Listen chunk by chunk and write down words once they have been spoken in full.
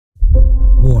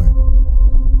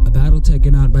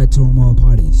taken out by turmoil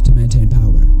parties to maintain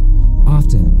power,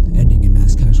 often ending in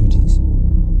mass casualties.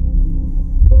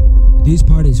 These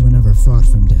parties were never fraught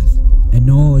from death, and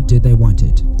nor did they want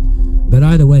it. But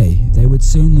either way, they would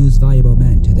soon lose valuable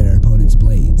men to their opponents'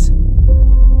 blades.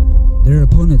 Their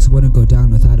opponents wouldn't go down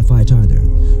without a fight either.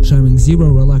 Showing zero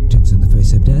reluctance in the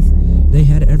face of death, they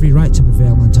had every right to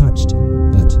prevail untouched.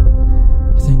 But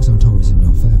things aren't always in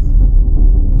your favor,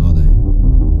 are they?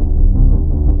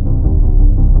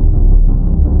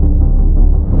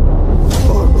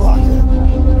 Lord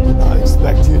Blockhead, did not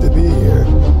expect you to be here.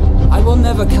 I will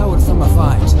never cower from a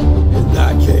fight. In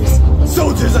that case,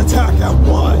 soldiers attack at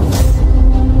once!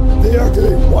 They are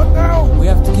doing what now? We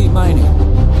have to keep mining.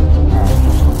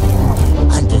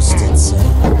 Understood, sir.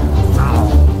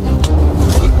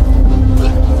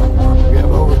 We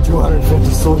have over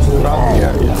 250 soldiers around the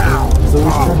area, so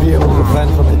we should be able to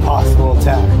defend from a possible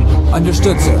attack.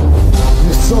 Understood, sir.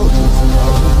 You soldiers, I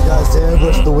need you guys to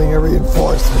ambush the wing of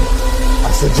reinforcement.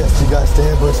 I suggest you guys to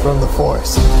ambush from the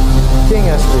force. King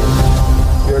Esprit,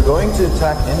 we are going to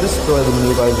attack and destroy the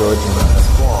Maneuver Village in the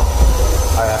swamp.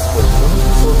 I ask for the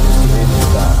soldiers to aid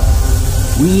in that.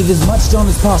 We need as much stone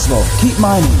as possible. Keep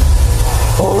mining.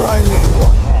 Alright,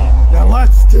 now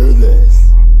let's do this!